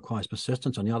costly and it requires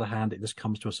persistence. On the other hand, it just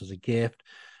comes to us as a gift.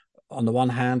 On the one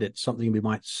hand, it's something we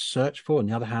might search for. On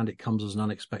the other hand, it comes as an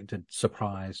unexpected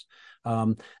surprise.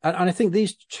 And I think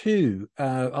these two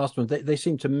arguments, they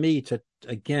seem to me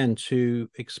to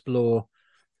explore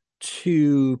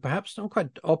two, perhaps not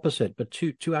quite opposite, but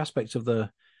two aspects of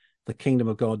the kingdom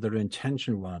of God that are in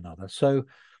tension with one another. So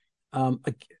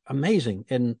amazing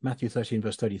in Matthew 13,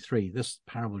 verse 33, this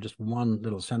parable, just one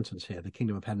little sentence here, the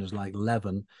kingdom of heaven is like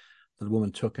leaven that the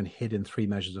woman took and hid in 3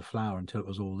 measures of flour until it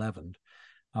was all leavened.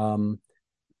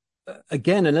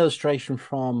 Again, an illustration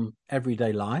from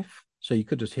everyday life. So you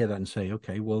could just hear that and say,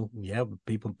 okay, well, yeah,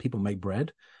 people make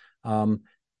bread.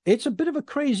 It's a bit of a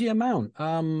crazy amount.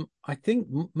 I think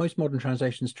most modern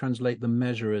translations translate the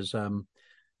measure as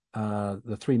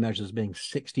the 3 measures being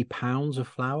 60 pounds of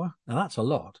flour. Now that's a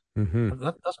lot. That's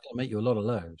going to make you a lot of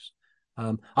loaves.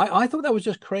 I thought that was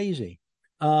just crazy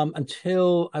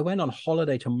until I went on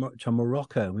holiday to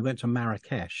Morocco. We went to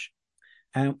Marrakesh.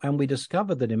 And we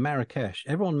discovered that in Marrakesh,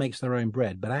 everyone makes their own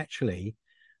bread, but actually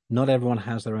not everyone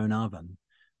has their own oven.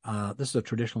 This is a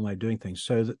traditional way of doing things,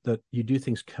 so that you do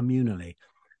things communally,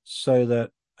 so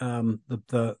that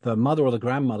the mother or the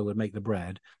grandmother would make the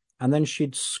bread, and then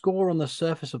she'd score on the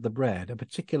surface of the bread a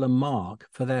particular mark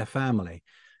for their family,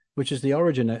 which is the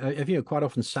origin. Quite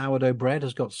often sourdough bread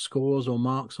has got scores or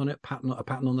marks on it, a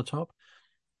pattern on the top.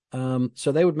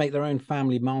 So they would make their own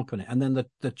family mark on it. And then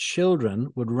the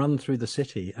children would run through the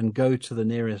city and go to the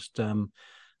nearest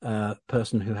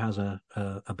person who has a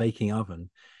baking oven.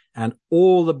 And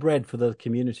all the bread for the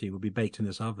community would be baked in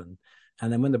this oven.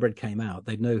 And then when the bread came out,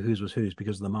 they'd know whose was whose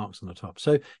because of the marks on the top.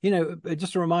 So,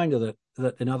 just a reminder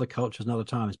that in other cultures and other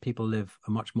times, people live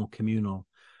a much more communal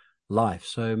life.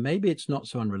 So maybe it's not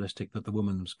so unrealistic that the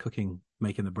woman's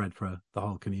making the bread for the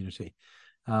whole community.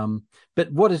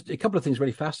 But what is a couple of things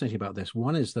really fascinating about this?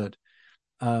 One is that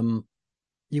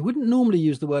you wouldn't normally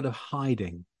use the word of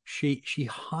hiding. She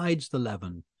hides the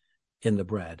leaven in the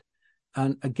bread.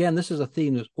 And again, this is a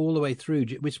theme that's all the way through,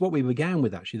 which is what we began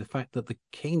with, actually, the fact that the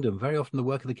kingdom, very often the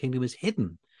work of the kingdom is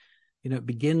hidden. It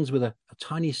begins with a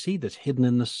tiny seed that's hidden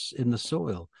in the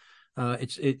soil.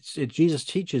 Jesus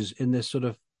teaches in this sort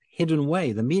of hidden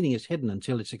way. The meaning is hidden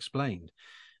until it's explained.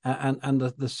 And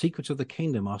the secrets of the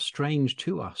kingdom are strange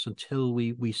to us until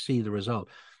we see the result.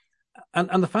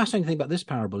 And the fascinating thing about this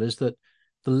parable is that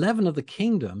the leaven of the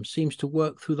kingdom seems to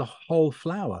work through the whole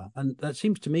flour. And that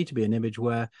seems to me to be an image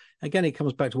where, again, it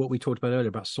comes back to what we talked about earlier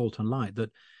about salt and light,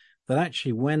 that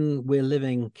actually when we're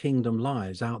living kingdom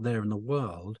lives out there in the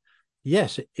world,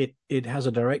 yes, it has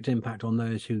a direct impact on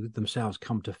those who themselves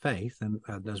come to faith and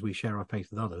as we share our faith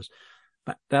with others.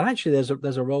 But that actually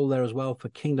there's a role there as well for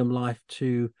kingdom life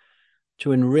to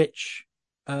enrich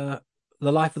the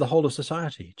life of the whole of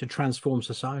society, to transform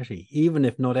society, even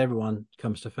if not everyone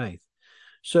comes to faith.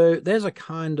 So there's a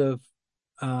kind of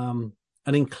an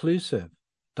inclusive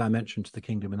dimension to the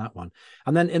kingdom in that one.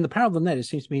 And then in the parable of the net, it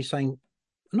seems to me he's saying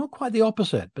not quite the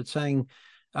opposite, but saying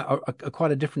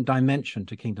quite a different dimension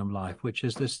to kingdom life, which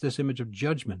is this image of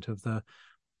judgment, of the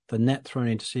net thrown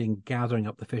into sea and gathering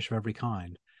up the fish of every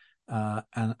kind.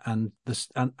 And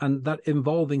that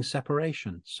involving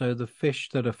separation. So the fish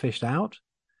that are fished out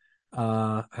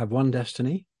have one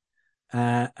destiny,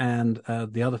 and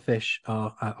the other fish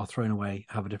are thrown away,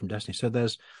 have a different destiny. So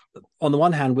there's, on the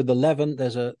one hand, with the leaven,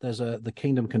 the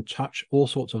kingdom can touch all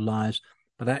sorts of lives,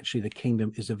 but actually the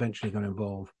kingdom is eventually going to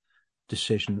involve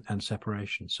decision and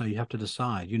separation. So you have to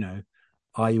decide,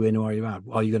 are you in or are you out?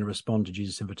 Are you going to respond to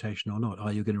Jesus' invitation or not?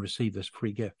 Are you going to receive this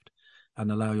free gift and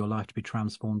allow your life to be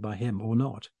transformed by him or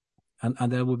not?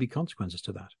 And there will be consequences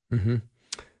to that. Mm-hmm.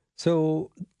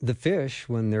 So the fish,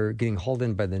 when they're getting hauled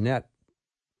in by the net,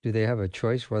 do they have a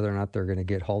choice whether or not they're going to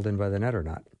get hauled in by the net or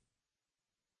not?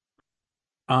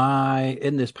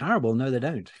 In this parable, no, they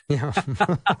don't. Yeah,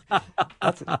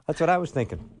 that's what I was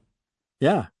thinking.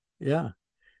 Yeah, yeah.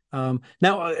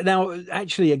 Now,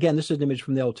 actually, again, this is an image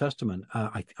from the Old Testament.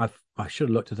 I should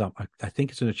have looked it up. I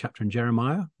think it's in a chapter in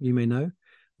Jeremiah. You may know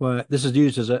where this is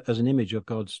used as an image of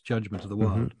God's judgment of the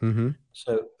world. Mm-hmm.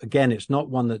 So again, it's not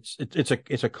one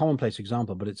it's a commonplace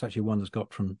example, but it's actually one that's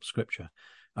got from Scripture,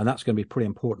 and that's going to be pretty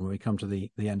important when we come to the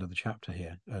end of the chapter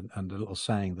here, and the little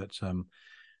saying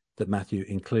that Matthew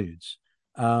includes.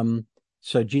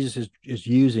 So Jesus is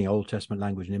using Old Testament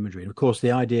language and imagery, and of course,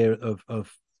 the idea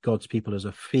of God's people as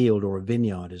a field or a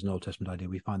vineyard is an Old Testament idea.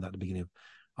 We find that at the beginning of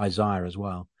Isaiah as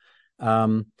well.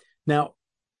 Now,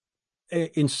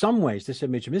 in some ways, this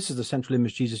is the central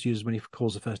image Jesus uses when he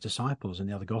calls the first disciples in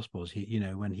the other Gospels.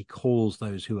 When he calls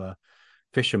those who are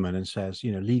fishermen and says,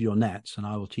 leave your nets and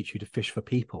I will teach you to fish for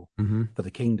people, for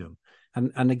the kingdom.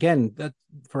 And again, that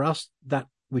for us, that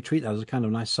we treat that as a kind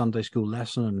of nice Sunday school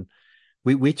lesson, and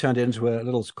we turned it into a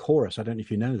little chorus. I don't know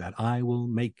if you know that. I will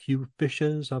make you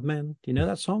fishers of men. Do you know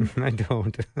that song? I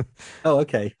don't. Oh,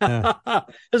 okay.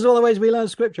 This is all the ways we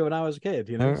learned Scripture when I was a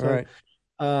kid. All right.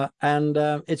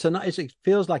 It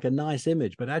feels like a nice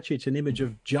image, but actually it's an image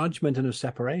of judgment and of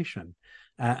separation,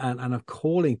 and of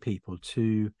calling people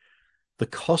to the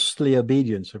costly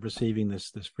obedience of receiving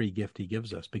this free gift he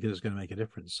gives us, because it's going to make a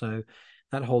difference. So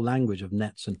that whole language of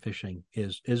nets and fishing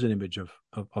is an image of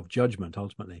judgment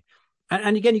ultimately.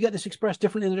 And again, you get this expressed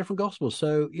differently in the different Gospels.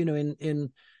 So,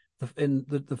 in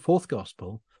the fourth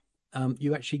Gospel,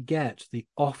 you actually get the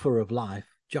offer of life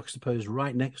juxtaposed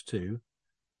right next to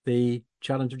the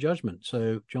challenge of judgment.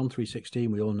 So John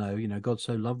 3:16, we all know, God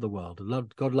so loved the world.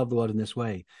 God loved the world in this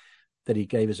way, that he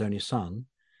gave his only son,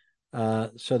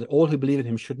 so that all who believe in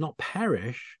him should not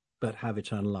perish, but have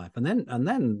eternal life. And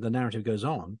then the narrative goes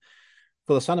on.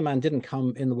 For the Son of Man didn't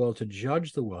come in the world to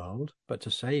judge the world, but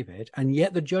to save it. And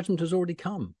yet the judgment has already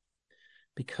come,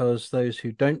 because those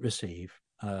who don't receive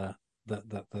the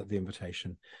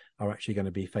invitation are actually going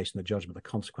to be facing the judgment, the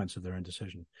consequence of their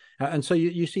indecision. And so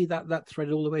you see that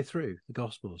threaded all the way through the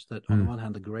Gospels, that on the one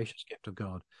hand, the gracious gift of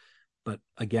God, but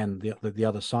again, the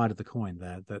other side of the coin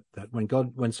there, that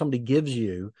when somebody gives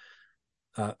you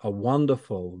a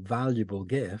wonderful, valuable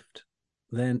gift,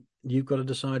 then you've got to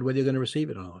decide whether you're going to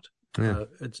receive it or not. Yeah.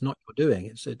 It's not your doing;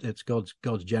 it's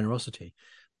God's generosity,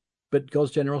 but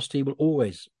God's generosity will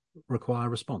always require a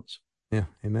response. Yeah,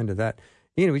 amen to that.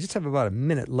 We just have about a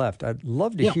minute left. I'd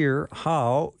love to hear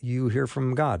how you hear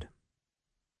from God.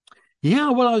 Yeah,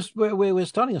 well, we're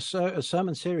starting a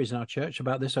sermon series in our church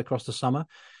about this across the summer,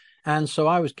 and so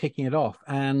I was kicking it off,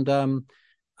 and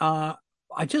I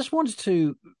just wanted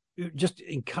to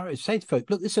say to folk,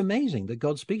 look, it's amazing that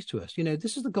God speaks to us.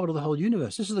 This is the God of the whole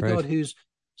universe. This is the God who's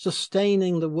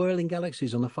sustaining the whirling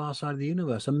galaxies on the far side of the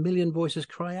universe. A million voices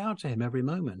cry out to him every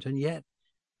moment, and yet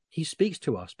he speaks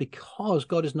to us because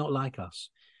God is not like us.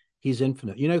 He's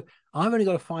infinite. I've only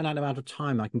got a finite amount of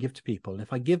time I can give to people. And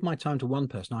if I give my time to one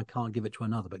person, I can't give it to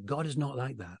another. But God is not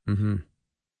like that. Mm-hmm.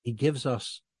 He gives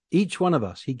us, each one of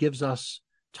us, he gives us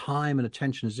time and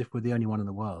attention as if we're the only one in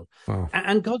the world. Wow.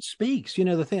 And God speaks.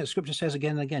 The thing that Scripture says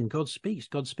again and again, God speaks.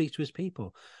 God speaks to his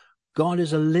people. God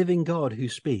is a living God who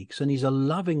speaks, and he's a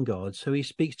loving God, so he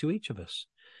speaks to each of us.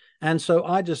 And so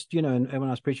I just, and when I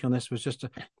was preaching on this,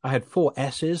 I had 4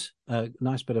 S's, a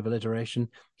nice bit of alliteration.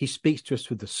 He speaks to us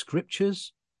through the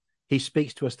Scriptures. He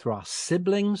speaks to us through our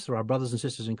siblings, through our brothers and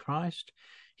sisters in Christ.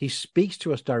 He speaks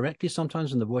to us directly,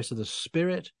 sometimes in the voice of the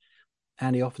Spirit,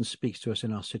 and he often speaks to us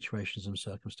in our situations and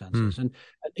circumstances. And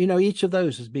each of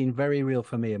those has been very real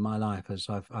for me in my life as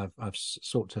I've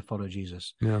sought to follow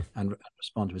Jesus and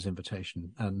respond to his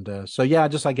invitation. And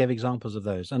I gave examples of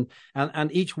those, and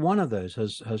each one of those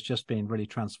has just been really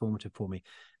transformative for me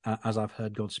as I've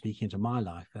heard God speaking into my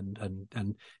life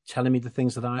and telling me the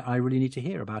things that I really need to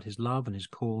hear about his love and his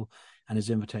call and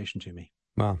his invitation to me.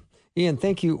 Wow. Ian,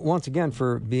 thank you once again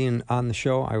for being on the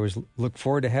show. I look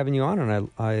forward to having you on, and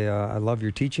I love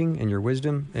your teaching and your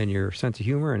wisdom and your sense of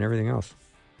humor and everything else.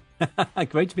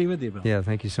 Great to be with you, Bill. Yeah,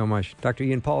 thank you so much. Dr.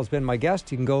 Ian Paul has been my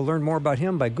guest. You can go learn more about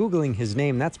him by Googling his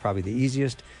name. That's probably the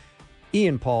easiest.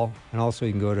 Ian Paul. And also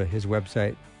you can go to his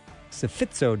website,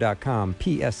 sephizo.com,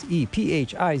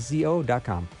 PSEPHIZO.com.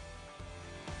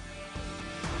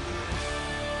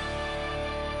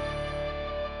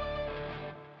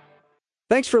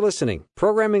 Thanks for listening.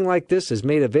 Programming like this is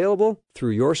made available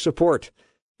through your support.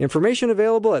 Information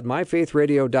available at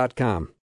myfaithradio.com.